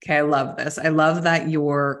 okay, I love this. I love that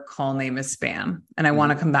your call name is Spam. And I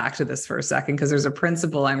want to come back to this for a second because there's a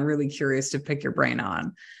principle I'm really curious to pick your brain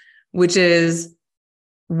on, which is,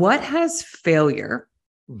 what has failure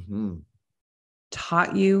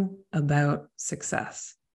taught you about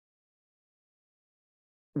success?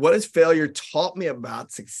 What has failure taught me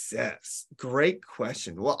about success? Great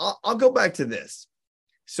question. Well, I'll go back to this.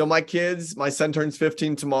 So my son turns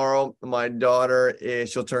 15 tomorrow. My daughter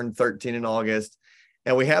she'll turn 13 in August.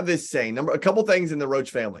 And we have this saying, a couple things in the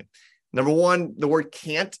Roach family. Number one, the word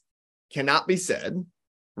cannot be said,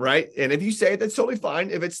 right? And if you say it, that's totally fine.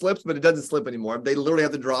 If it slips, but it doesn't slip anymore, they literally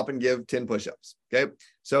have to drop and give 10 push-ups. Okay.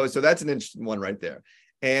 So that's an interesting one right there.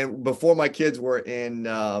 And before my kids were in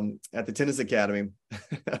at the tennis academy,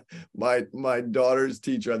 my daughter's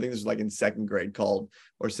teacher, I think this was like in 2nd grade, called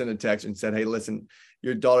or sent a text and said, "Hey, listen,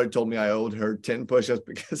 your daughter told me I owed her 10 push-ups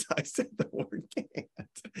because I said the word can't."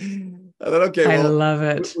 I thought, okay, well, I love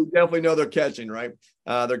it. We definitely know they're catching, right?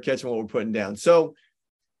 They're catching what we're putting down. So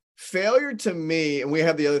failure to me, and we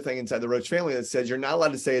have the other thing inside the Roach family that says you're not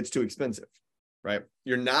allowed to say it's too expensive, right?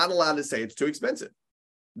 You're not allowed to say it's too expensive,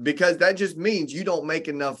 because that just means you don't make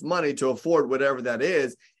enough money to afford whatever that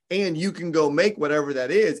is. And you can go make whatever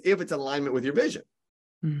that is if it's in alignment with your vision.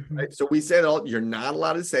 Right? So we said, you're not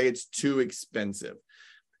allowed to say it's too expensive.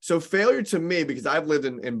 So failure to me, because I've lived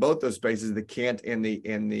in both those spaces, the can't and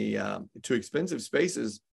the too expensive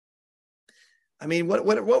spaces. I mean,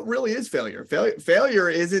 what really is failure? Failure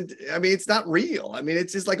isn't, I mean, it's not real. I mean,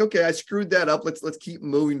 it's just like, okay, I screwed that up. Let's keep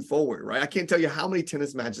moving forward, right? I can't tell you how many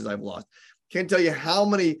tennis matches I've lost. Can't tell you how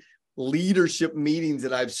many leadership meetings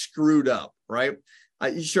that I've screwed up, right?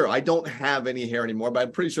 Sure, I don't have any hair anymore, but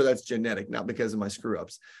I'm pretty sure that's genetic, not because of my screw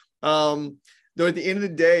ups. Though at the end of the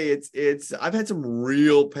day, it's I've had some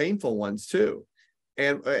real painful ones too.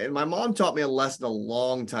 And my mom taught me a lesson a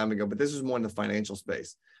long time ago, but this was more in the financial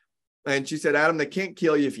space. And she said, "Adam, they can't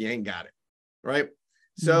kill you if you ain't got it." Right.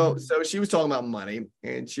 So she was talking about money,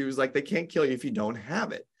 and she was like, "They can't kill you if you don't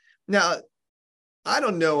have it." Now, I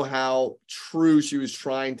don't know how true she was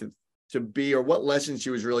trying to be, or what lesson she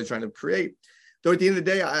was really trying to create. Though at the end of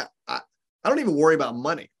the day, I don't even worry about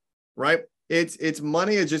money, right? It's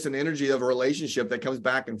money is just an energy of a relationship that comes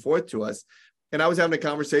back and forth to us. And I was having a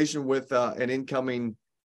conversation with an incoming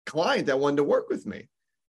client that wanted to work with me.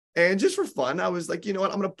 And just for fun, I was like, you know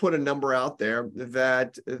what, I'm going to put a number out there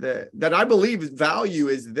that I believe value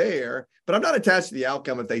is there, but I'm not attached to the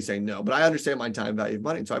outcome if they say no. But I understand my time value of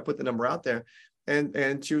money. And so I put the number out there,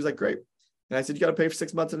 and she was like, "Great." And I said, "You got to pay for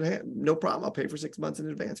 6 months in advance." "No problem. I'll pay for 6 months in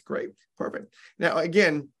advance." "Great. Perfect." Now,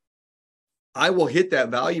 again, I will hit that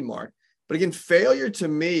value mark. But again, failure to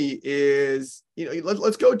me is,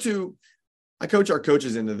 let's go to, I coach our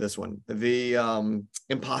coaches into this one, the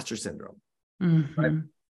imposter syndrome. Right?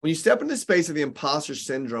 When you step into the space of the imposter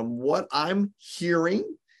syndrome, what I'm hearing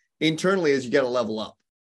internally is you got to level up,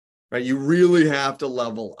 right? You really have to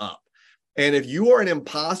level up. And if you are in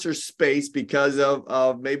imposter space because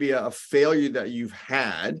of maybe a failure that you've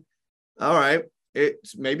had, all right,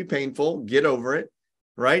 it's maybe painful, get over it,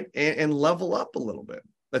 right? And level up a little bit.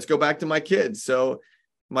 Let's go back to my kids. So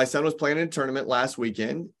my son was playing in a tournament last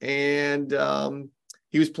weekend, and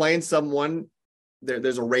he was playing someone.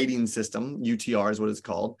 There's a rating system, UTR is what it's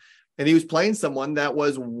called. And he was playing someone that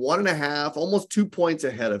was 1.5, almost 2 points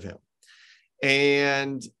ahead of him.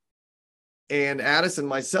 And Addison,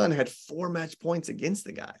 my son, had 4 match points against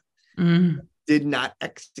the guy. Did not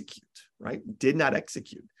execute, right? Did not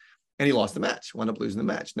execute. And he lost the match, wound up losing the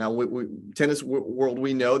match. Now, tennis world,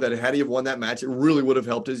 we know that had he have won that match, it really would have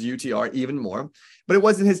helped his UTR even more. But it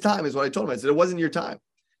wasn't his time, is what I told him. I said, it wasn't your time.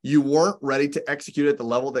 You weren't ready to execute at the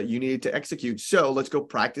level that you needed to execute. So let's go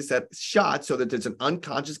practice that shot so that it's an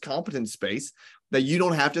unconscious competence space that you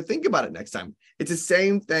don't have to think about it next time. It's the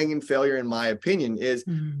same thing in failure, in my opinion, is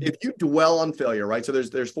if you dwell on failure, right? So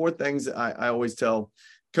there's 4 things I always tell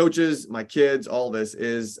coaches, my kids, all this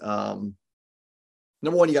is,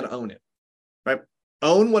 number one, you got to own it, right?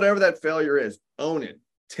 Own whatever that failure is. Own it.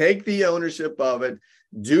 Take the ownership of it.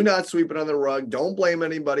 Do not sweep it on the rug. Don't blame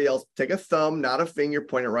anybody else. Take a thumb, not a finger,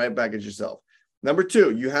 point it right back at yourself. Number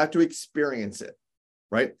two, you have to experience it,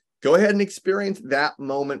 right? Go ahead and experience that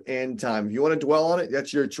moment in time. If you want to dwell on it,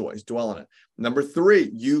 that's your choice. Dwell on it. Number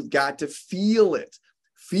three, you've got to feel it.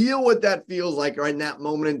 Feel what that feels like right in that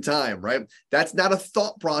moment in time, right? That's not a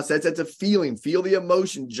thought process. That's a feeling. Feel the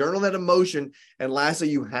emotion, journal that emotion. And lastly,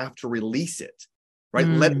 you have to release it, right?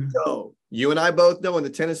 Let it go. You and I both know in the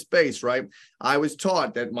tennis space, right? I was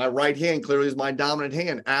taught that my right hand clearly is my dominant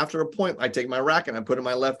hand. After a point, I take my racket and I put it in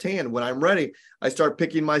my left hand. When I'm ready, I start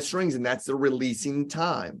picking my strings, and that's the releasing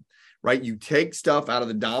time, right? You take stuff out of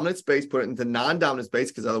the dominant space, put it into non-dominant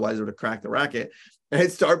space, because otherwise it would have cracked the racket, and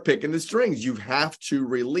start picking the strings. You have to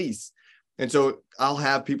release. And so I'll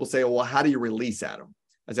have people say, well, how do you release, Adam?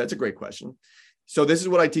 I said, that's a great question. So this is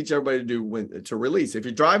what I teach everybody to do to release. If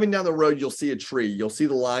you're driving down the road, you'll see a tree, you'll see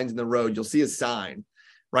the lines in the road, you'll see a sign,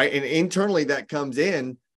 right? And internally that comes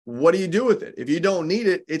in. What do you do with it? If you don't need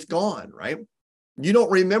it, it's gone, right? You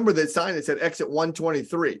don't remember that sign that said exit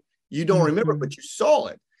 123. You don't remember, but you saw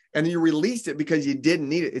it. And then you released it because you didn't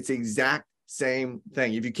need it. It's the exact same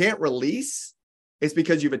thing. If you can't release, it's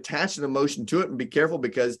because you've attached an emotion to it. And be careful,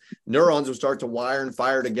 because neurons will start to wire and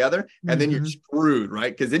fire together, and then you're screwed,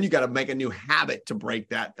 right? Because then you got to make a new habit to break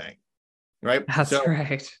that thing, right? That's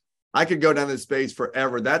right. I could go down this space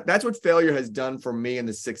forever. That's what failure has done for me in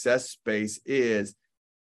the success space. Is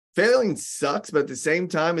failing sucks, but at the same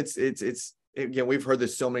time, it's again, we've heard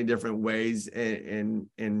this so many different ways in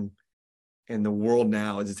the world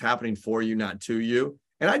now, is it's happening for you, not to you.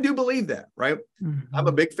 And I do believe that, right? I'm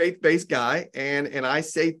a big faith-based guy, and I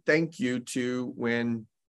say thank you to when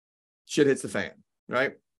shit hits the fan,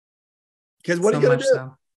 right? Because what are you going to do?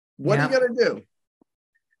 So. What are you going to do?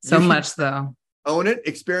 So much though. Own it,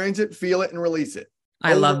 experience it, feel it, and release it.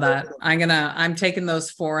 I love that. I'm taking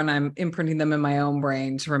those 4 and I'm imprinting them in my own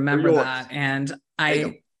brain to remember that. And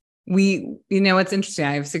it's interesting.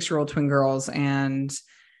 I have 6-year-old twin girls, and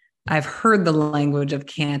I've heard the language of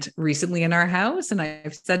can't recently in our house. And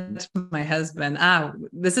I've said to my husband,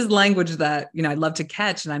 this is language that, I'd love to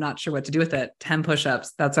catch, and I'm not sure what to do with it. 10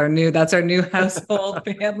 push-ups. That's our new household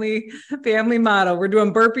family motto. We're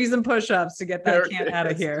doing burpees and push-ups to get that can't out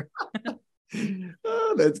of here.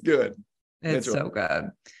 Oh, that's good. It's so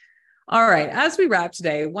good. All right. As we wrap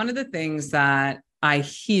today, one of the things that I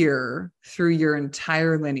hear through your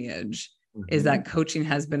entire lineage is that coaching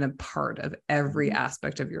has been a part of every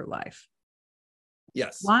aspect of your life.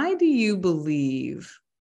 Yes. Why do you believe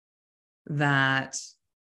that?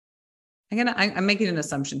 I'm making an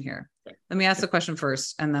assumption here. Okay. Let me ask the question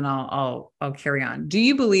first, and then I'll carry on. Do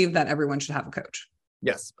you believe that everyone should have a coach?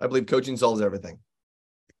 Yes. I believe coaching solves everything.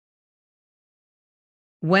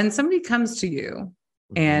 When somebody comes to you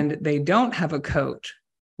and they don't have a coach,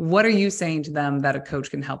 what are you saying to them that a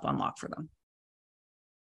coach can help unlock for them?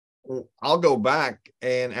 I'll go back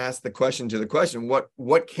and ask the question,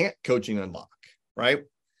 what can't coaching unlock, right?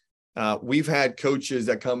 We've had coaches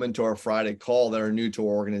that come into our Friday call that are new to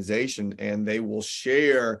our organization, and they will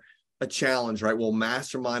share a challenge, right? We'll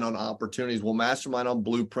mastermind on opportunities. We'll mastermind on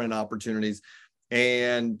blueprint opportunities.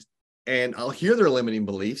 And I'll hear their limiting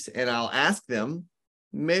beliefs, and I'll ask them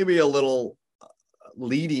maybe a little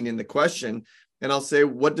leading in the question, and I'll say,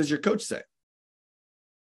 what does your coach say?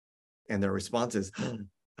 And their response is,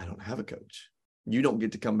 I don't have a coach. You don't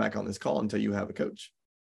get to come back on this call until you have a coach.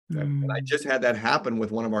 Okay? And I just had that happen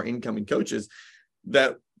with one of our incoming coaches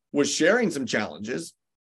that was sharing some challenges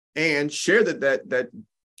and shared that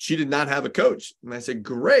she did not have a coach. And I said,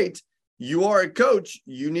 great, you are a coach.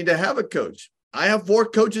 You need to have a coach. I have 4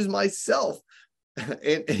 coaches myself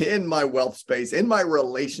in my wealth space, in my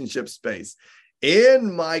relationship space,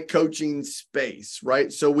 in my coaching space,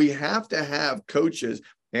 right? So we have to have coaches,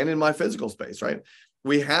 and in my physical space, right?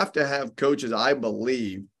 We have to have coaches, I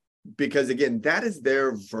believe, because again, that is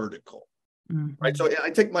their vertical, right? So I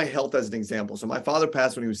take my health as an example. So my father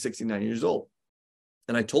passed when he was 69 years old.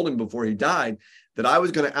 And I told him before he died that I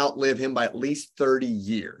was going to outlive him by at least 30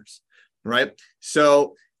 years, right?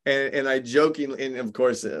 So, and I joking, and of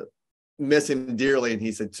course, miss him dearly. And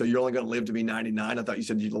he said, so you're only going to live to be 99? I thought you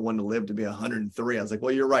said you wanted to live to be 103. I was like,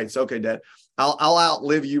 well, you're right. It's okay, Dad. I'll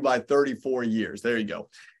outlive you by 34 years. There you go.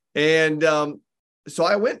 And so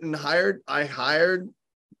I went and hired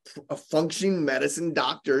functioning medicine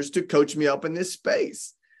doctors to coach me up in this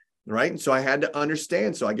space, right? And so I had to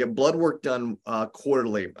understand. So I get blood work done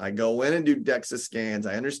quarterly. I go in and do DEXA scans.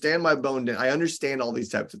 I understand my bone. I understand all these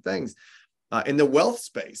types of things. In the wealth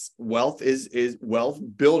space, wealth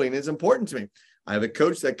building is important to me. I have a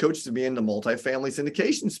coach that coaches me in the multifamily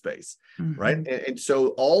syndication space, right? And so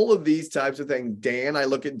all of these types of things, Dan, I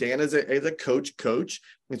look at Dan as a coach.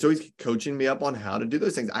 And so he's coaching me up on how to do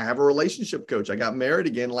those things. I have a relationship coach. I got married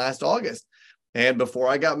again last August. And before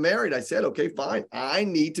I got married, I said, okay, fine. I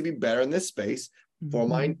need to be better in this space for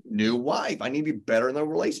my new wife. I need to be better in the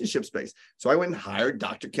relationship space. So I went and hired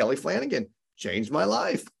Dr. Kelly Flanagan, changed my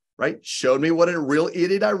life, right? Showed me what a real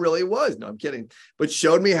idiot I really was. No, I'm kidding. But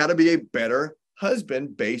showed me how to be a better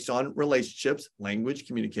husband based on relationships, language,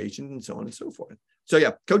 communication, and so on and so forth. So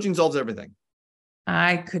yeah, coaching solves everything.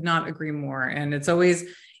 I could not agree more. And it's always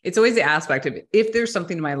the aspect of if there's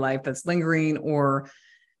something in my life that's lingering, or,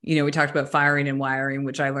 we talked about firing and wiring,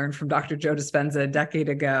 which I learned from Dr. Joe Dispenza a decade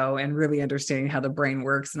ago, and really understanding how the brain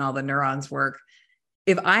works and all the neurons work.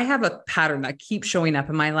 If I have a pattern that keeps showing up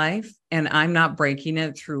in my life and I'm not breaking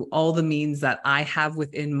it through all the means that I have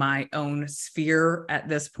within my own sphere at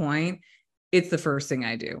this point, it's the first thing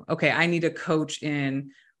I do. Okay, I need a coach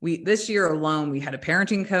this year alone, we had a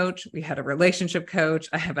parenting coach, we had a relationship coach,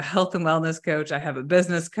 I have a health and wellness coach, I have a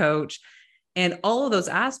business coach, and all of those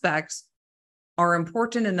aspects are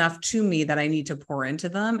important enough to me that I need to pour into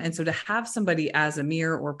them. And so to have somebody as a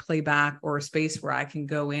mirror or playback or a space where I can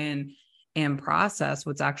go in and process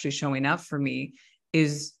what's actually showing up for me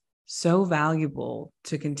is so valuable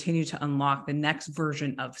to continue to unlock the next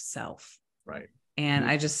version of self. Right. And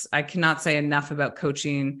I cannot say enough about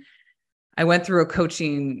coaching. I went through a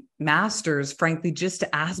coaching master's, frankly, just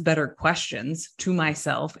to ask better questions to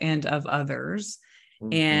myself and of others.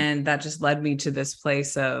 And that just led me to this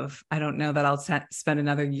place of, I don't know that I'll spend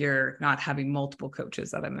another year not having multiple coaches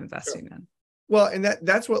that I'm investing in. Well, and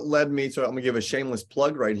that's what led me. So I'm gonna give a shameless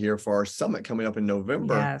plug right here for our summit coming up in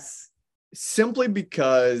November. Yes. Simply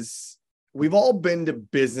because we've all been to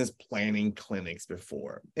business planning clinics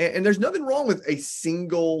before. And there's nothing wrong with a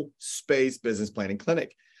single space business planning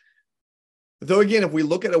clinic. Though, again, if we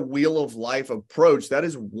look at a wheel of life approach, that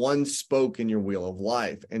is one spoke in your wheel of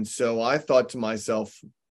life. And so I thought to myself,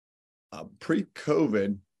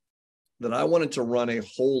 pre-COVID, that I wanted to run a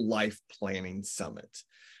whole life planning summit.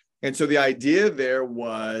 And so the idea there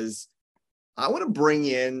was, I want to bring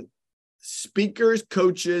in speakers,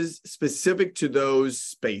 coaches specific to those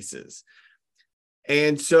spaces.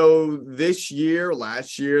 And so this year,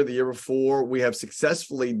 last year, the year before, we have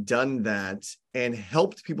successfully done that and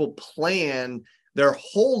helped people plan their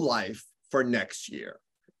whole life for next year.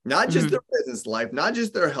 Not just their business life, not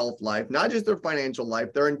just their health life, not just their financial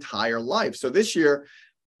life, their entire life. So this year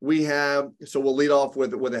we'll lead off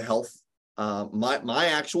with a health. My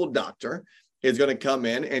actual doctor is going to come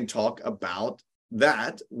in and talk about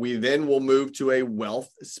that. We then will move to a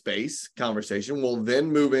wealth space conversation. We'll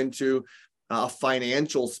then move into a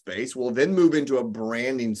financial space. We'll then move into a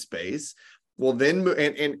branding space. We'll then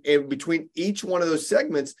and between each one of those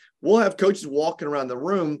segments, we'll have coaches walking around the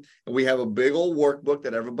room, and we have a big old workbook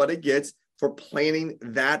that everybody gets for planning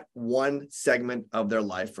that one segment of their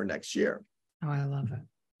life for next year. Oh, I love it.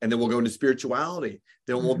 And then we'll go into spirituality.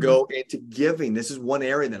 Then we'll go into giving. This is one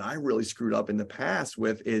area that I really screwed up in the past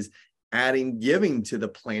with, is adding giving to the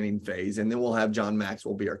planning phase. And then we'll have John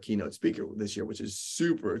Maxwell be our keynote speaker this year, which is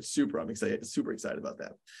super. I'm excited, super excited about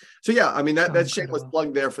that. So yeah, I mean, that's shameless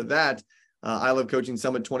plug there for that. I Love Coaching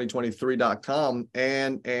Summit 2023.com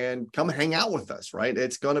and come hang out with us, right?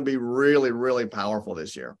 It's going to be really, really powerful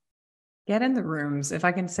this year. Get in the rooms. If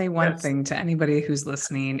I can say one thing to anybody who's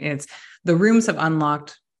listening, it's the rooms have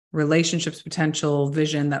unlocked relationships, potential,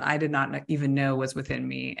 vision that I did not even know was within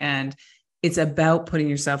me. And it's about putting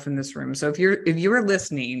yourself in this room. So if you're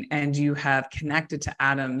listening and you have connected to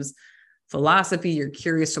Adam's philosophy, you're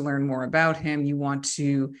curious to learn more about him, you want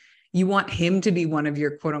him to be one of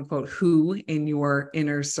your quote unquote who in your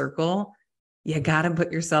inner circle, you got to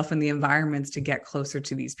put yourself in the environments to get closer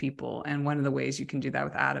to these people. And one of the ways you can do that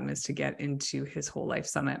with Adam is to get into his Whole Life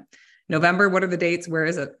Summit. November, what are the dates? Where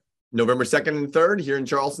is it? November 2nd and 3rd here in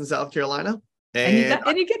Charleston, South Carolina.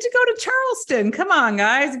 And you get to go to Charleston. Come on,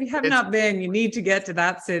 guys. If you have not been, you need to get to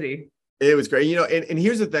that city. It was great. And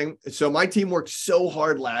here's the thing. So my team worked so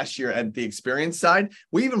hard last year at the experience side.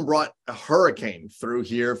 We even brought a hurricane through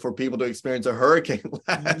here for people to experience a hurricane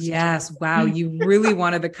last year. Yes. Wow. You really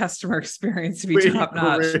wanted the customer experience to be top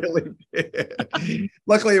notch. Really did.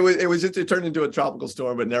 Luckily, it turned into a tropical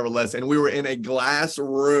storm, but nevertheless. And we were in a glass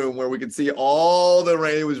room where we could see all the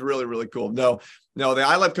rain. It was really, really cool. No, the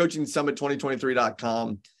I Love Coaching Summit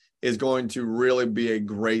 2023.com is going to really be a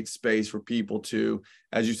great space for people to,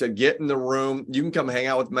 as you said, get in the room. You can come hang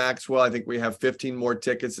out with Maxwell. I think we have 15 more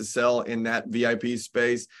tickets to sell in that VIP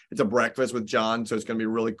space. It's a breakfast with John, so it's going to be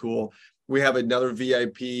really cool. We have another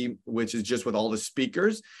VIP, which is just with all the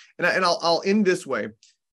speakers. And I'll end this way.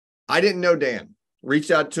 I didn't know Dan.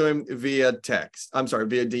 Reached out to him via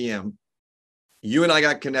DM. You and I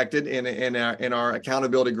got connected in our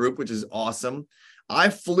accountability group, which is awesome. I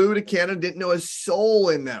flew to Canada, didn't know a soul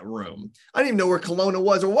in that room. I didn't even know where Kelowna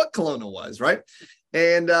was or what Kelowna was, right?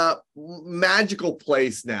 And magical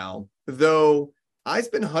place now, though I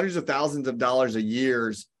spend hundreds of thousands of dollars a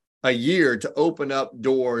year to open up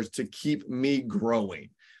doors to keep me growing.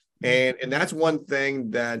 And that's one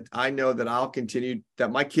thing that I know that I'll continue,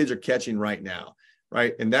 that my kids are catching right now,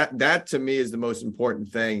 right? And that to me is the most important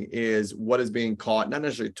thing, is what is being caught, not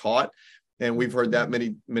necessarily taught. And we've heard that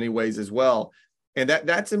many ways as well. And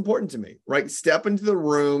that's important to me, right? Step into the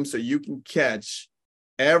room so you can catch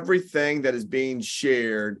everything that is being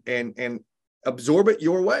shared and absorb it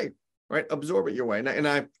your way, right? Absorb it your way. And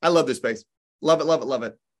I love this space. Love it, love it, love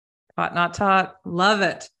it. Taught, not taught. Love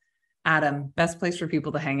it. Adam, best place for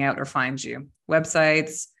people to hang out or find you?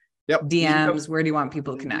 Websites, yep. DMs, where do you want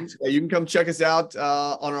people to connect? Yeah, you can come check us out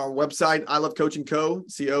on our website,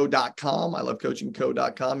 ilovecoachingco.com,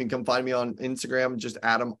 ilovecoachingco.com. You can come find me on Instagram, just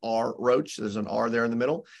Adam R. Roach. There's an R there in the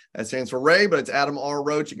middle. That stands for Ray, but it's Adam R.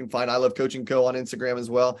 Roach. You can find I Love Coaching Co. on Instagram as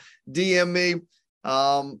well. DM me.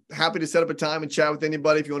 Happy to set up a time and chat with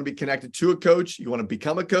anybody. If you want to be connected to a coach, you want to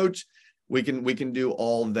become a coach, we can do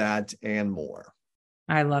all that and more.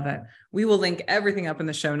 I love it. We will link everything up in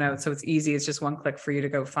the show notes. So it's easy. It's just one click for you to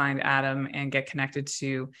go find Adam and get connected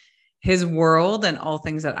to his world and all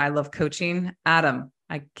things that I love coaching. Adam,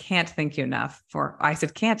 I can't thank you enough I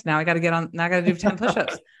said, can't, now I got to get on, now I got to do 10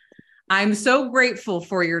 push-ups. I'm so grateful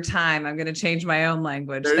for your time. I'm going to change my own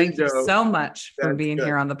language. Thank you so much for being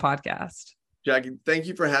here on the podcast. Jackie, thank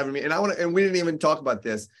you for having me. And we didn't even talk about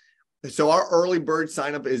this. So our early bird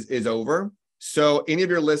sign up is over. So any of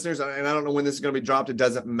your listeners, and I don't know when this is going to be dropped, it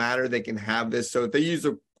doesn't matter. They can have this. So if they use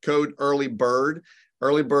the code early bird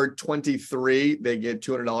 23, they get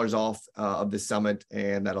 $200 off of the summit.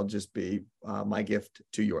 And that'll just be my gift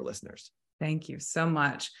to your listeners. Thank you so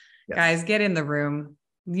much. Yes. Guys, get in the room,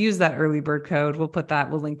 use that early bird code. We'll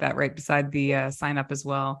link that right beside the sign up as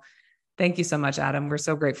well. Thank you so much, Adam. We're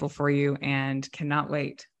so grateful for you and cannot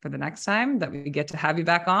wait for the next time that we get to have you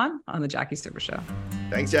back on the Jackie Service Show.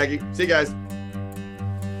 Thanks, Jackie. See you guys.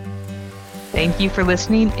 Thank you for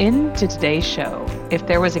listening in to today's show. If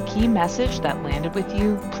there was a key message that landed with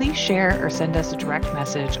you, please share or send us a direct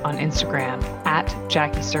message on Instagram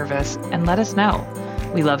 @JackieService and let us know.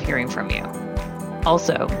 We love hearing from you.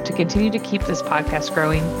 Also, to continue to keep this podcast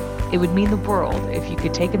growing, it would mean the world if you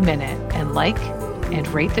could take a minute and like and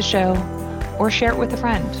rate the show or share it with a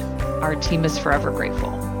friend. Our team is forever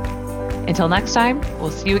grateful. Until next time,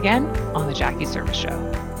 we'll see you again on the Jackie Service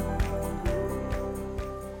Show.